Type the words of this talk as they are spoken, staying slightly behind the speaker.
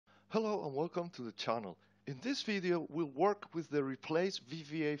Hello and welcome to the channel. In this video, we'll work with the Replace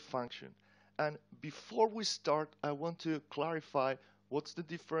VBA function. And before we start, I want to clarify what's the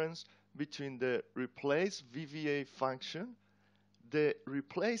difference between the Replace VBA function, the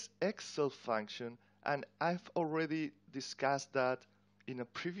Replace Excel function, and I've already discussed that in a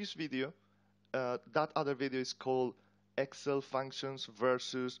previous video. That other video is called Excel Functions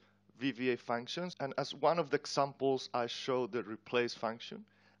versus VBA Functions. And as one of the examples, I showed the Replace function.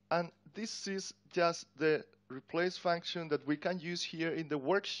 And this is just the replace function that we can use here in the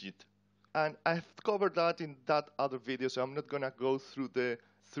worksheet. And I've covered that in that other video, so I'm not going to go through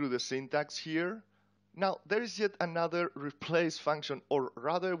the syntax here. Now, there is yet another replace function, or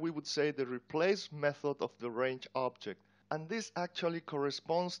rather we would say the replace method of the range object. And this actually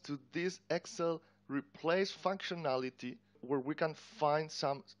corresponds to this Excel replace functionality where we can find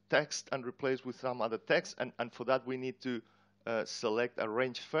some text and replace with some other text. And for that we need to select a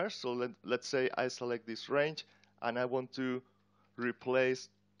range first. So let's say I select this range and I want to replace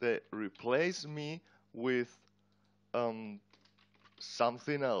me with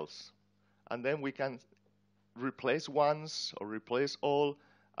something else. And then we can replace once or replace all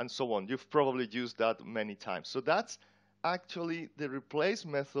and so on. You've probably used that many times. So that's actually the replace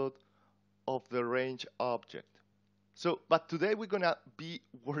method of the range object. So, but today we're going to be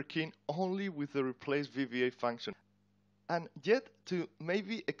working only with the replace VBA function. And yet, to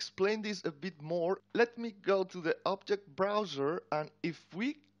maybe explain this a bit more, let me go to the object browser, and if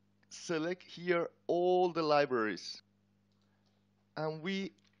we select here all the libraries and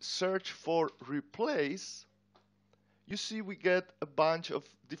we search for replace, you see we get a bunch of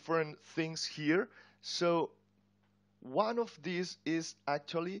different things here. So one of these is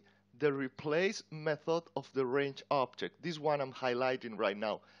actually the replace method of the range object. This one I'm highlighting right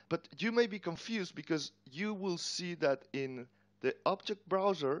now. But you may be confused because you will see that in the object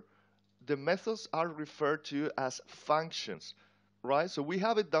browser, the methods are referred to as functions, right? So we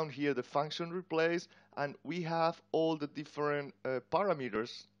have it down here, the function replace, and we have all the different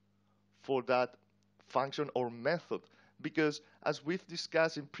parameters for that function or method. Because as we've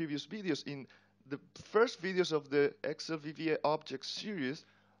discussed in previous videos, in the first videos of the Excel VBA Objects series,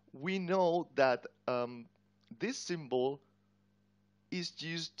 we know that this symbol is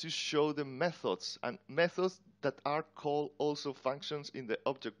used to show the methods, and methods that are called also functions in the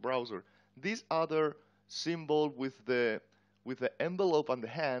object browser. This other symbol with the envelope and the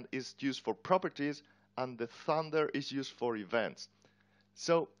hand is used for properties, and the thunder is used for events.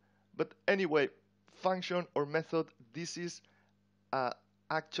 So, but anyway, function or method, this is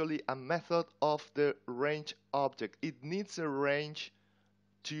actually a method of the range object. It needs a range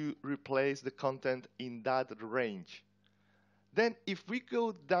to replace the content in that range. Then if we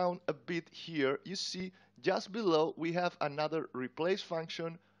go down a bit here, you see just below we have another replace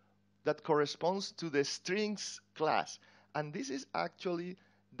function that corresponds to the strings class. And this is actually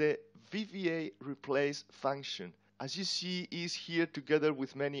the VBA replace function. As you see, is here together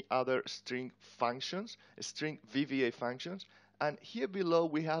with many other string functions, string VBA functions. And here below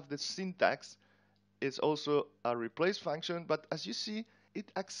we have the syntax. It's also a replace function, but as you see,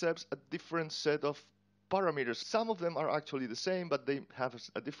 it accepts a different set of parameters. Some of them are actually the same, but they have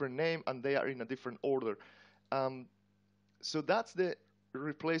a different name and they are in a different order. So that's the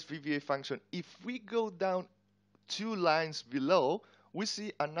replace VBA function. If we go down 2 lines below, we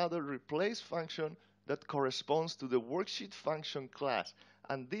see another replace function that corresponds to the WorksheetFunction class.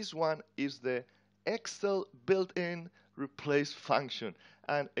 And this one is the Excel built-in replace function.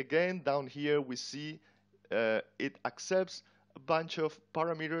 And again, down here we see it accepts a bunch of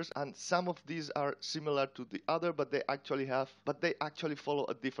parameters, and some of these are similar to the other, but they actually follow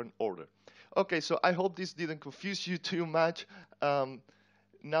a different order. Okay, so I hope this didn't confuse you too much.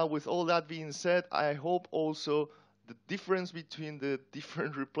 Now, with all that being said, I hope also the difference between the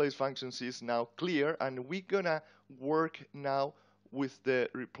different replace functions is now clear, and we're gonna work now with the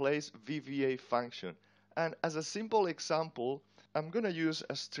replace VBA function. And as a simple example, I'm gonna use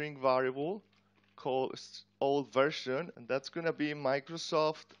a string variable called old version, and that's going to be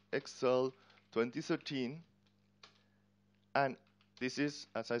Microsoft Excel 2013. And this is,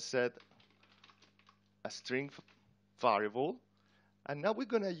 as I said, a string variable. And now we're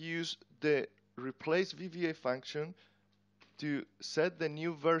going to use the replace VBA function to set the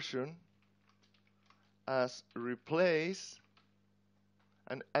new version as replace.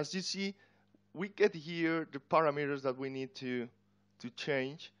 And as you see, we get here the parameters that we need to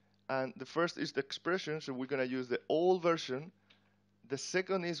change. And the first is the expression, so we're going to use the old version. The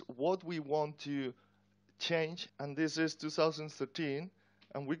second is what we want to change, and this is 2013.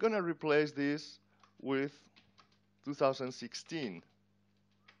 And we're going to replace this with 2016.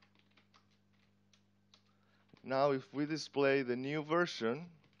 Now if we display the new version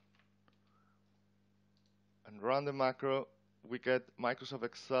and run the macro, we get Microsoft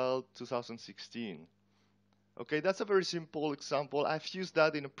Excel 2016. Okay, that's a very simple example. I've used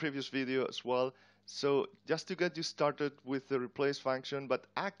that in a previous video as well. So just to get you started with the replace function, but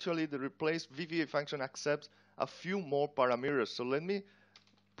actually the replace VBA function accepts a few more parameters. So let me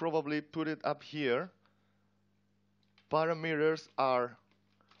probably put it up here. Parameters are,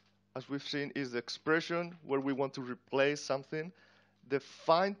 as we've seen, is the expression where we want to replace something. The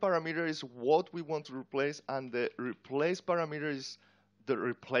find parameter is what we want to replace, and the replace parameter is the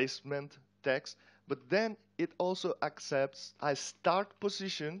replacement text. But then it also accepts a start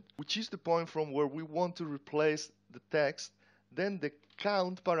position, which is the point from where we want to replace the text, then the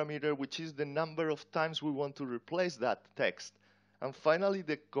count parameter, which is the number of times we want to replace that text, and finally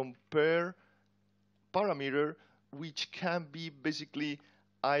the compare parameter, which can be basically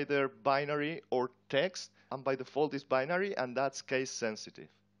either binary or text, and by default is binary, and that's case sensitive.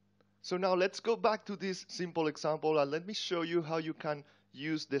 So now let's go back to this simple example, and let me show you how you can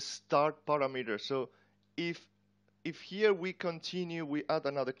use the start parameter. So if here we continue, we add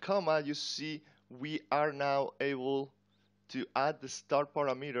another comma, you see we are now able to add the start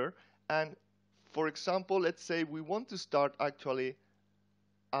parameter. And for example, let's say we want to start actually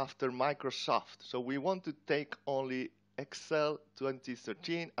after Microsoft. So we want to take only Excel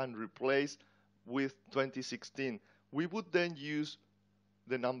 2013 and replace with 2016. We would then use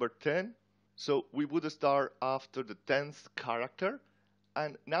the number 10. So we would start after the 10th character.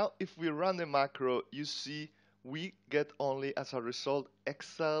 And now if we run the macro, you see we get only as a result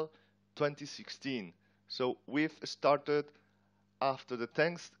Excel 2016. So we've started after the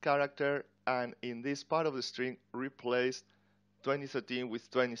 10th character and in this part of the string replaced 2013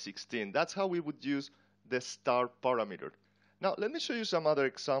 with 2016. That's how we would use the start parameter. Now let me show you some other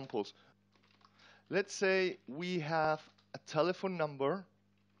examples. Let's say we have a telephone number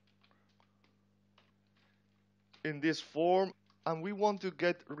in this form and we want to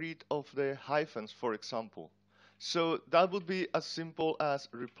get rid of the hyphens, for example. So that would be as simple as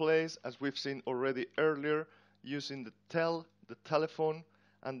replace, as we've seen already earlier, using the telephone,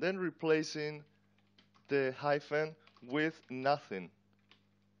 and then replacing the hyphen with nothing.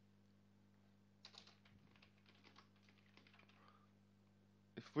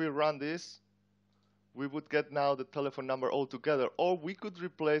 If we run this, we would get now the telephone number altogether, or we could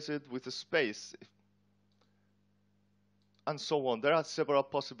replace it with a space, and so on. There are several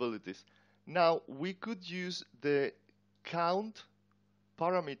possibilities. Now we could use the count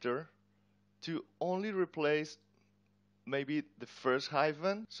parameter to only replace maybe the first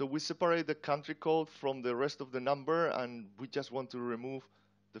hyphen. So we separate the country code from the rest of the number and we just want to remove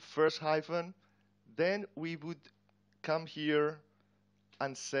the first hyphen. Then we would come here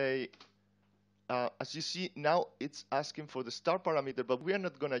and say, as you see now it's asking for the start parameter, but we are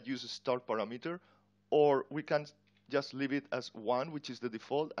not going to use a start parameter, or we can just leave it as 1, which is the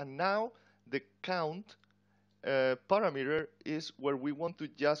default. And now the count parameter is where we want to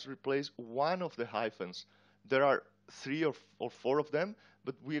just replace one of the hyphens. There are 3 or 4 of them,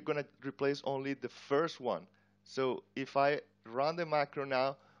 but we are going to replace only the first one. So if I run the macro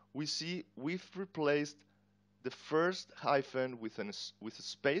now, we see we've replaced the first hyphen with a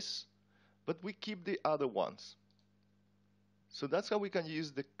space, but we keep the other ones. So that's how we can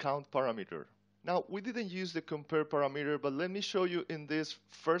use the count parameter. Now, we didn't use the compare parameter, but let me show you in this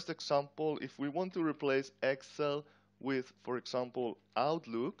first example, if we want to replace Excel with, for example,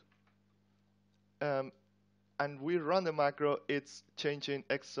 Outlook, and we run the macro, it's changing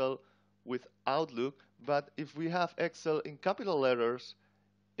Excel with Outlook. But if we have Excel in capital letters,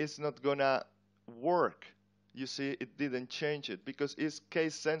 it's not gonna work. You see, it didn't change it because it's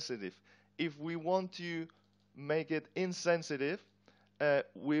case sensitive. If we want to make it insensitive,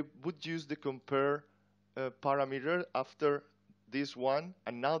 we would use the compare parameter after this one,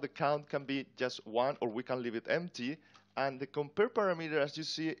 and now the count can be just 1, or we can leave it empty. And the compare parameter, as you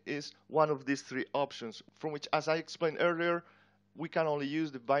see, is one of these 3 options, from which, as I explained earlier, we can only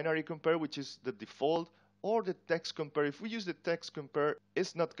use the binary compare, which is the default, or the text compare. If we use the text compare,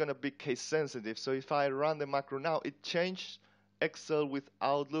 it's not going to be case sensitive. So if I run the macro now, it changed Excel with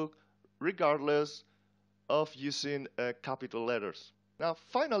Outlook regardless of using capital letters. Now,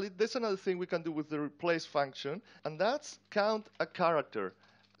 finally, there's another thing we can do with the replace function, and that's count a character.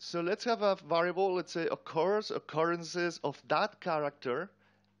 So let's have a variable, let's say occurrences of that character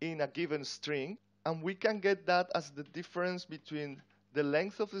in a given string, and we can get that as the difference between the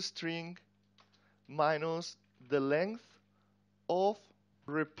length of the string minus the length of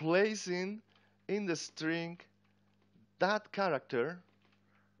replacing in the string that character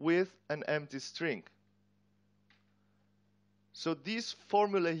with an empty string. So this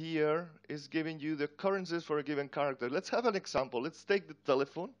formula here is giving you the occurrences for a given character. Let's have an example. Let's take the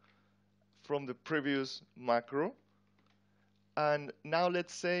telephone from the previous macro. And now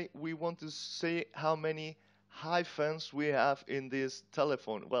let's say we want to say how many hyphens we have in this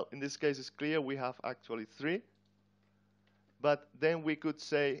telephone. Well, in this case, it's clear we have actually 3. But then we could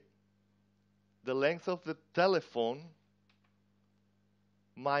say the length of the telephone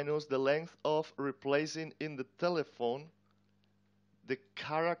minus the length of replacing in the telephone the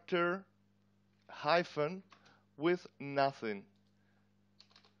character hyphen with nothing.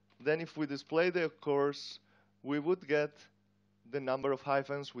 Then if we display the occurs, we would get the number of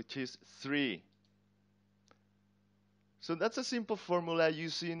hyphens, which is 3. So that's a simple formula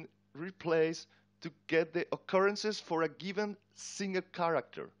using replace to get the occurrences for a given single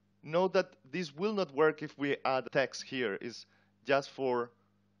character. Note that this will not work if we add text here. It's just for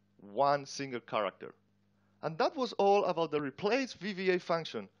one single character. And that was all about the replace VBA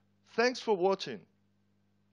function. Thanks for watching.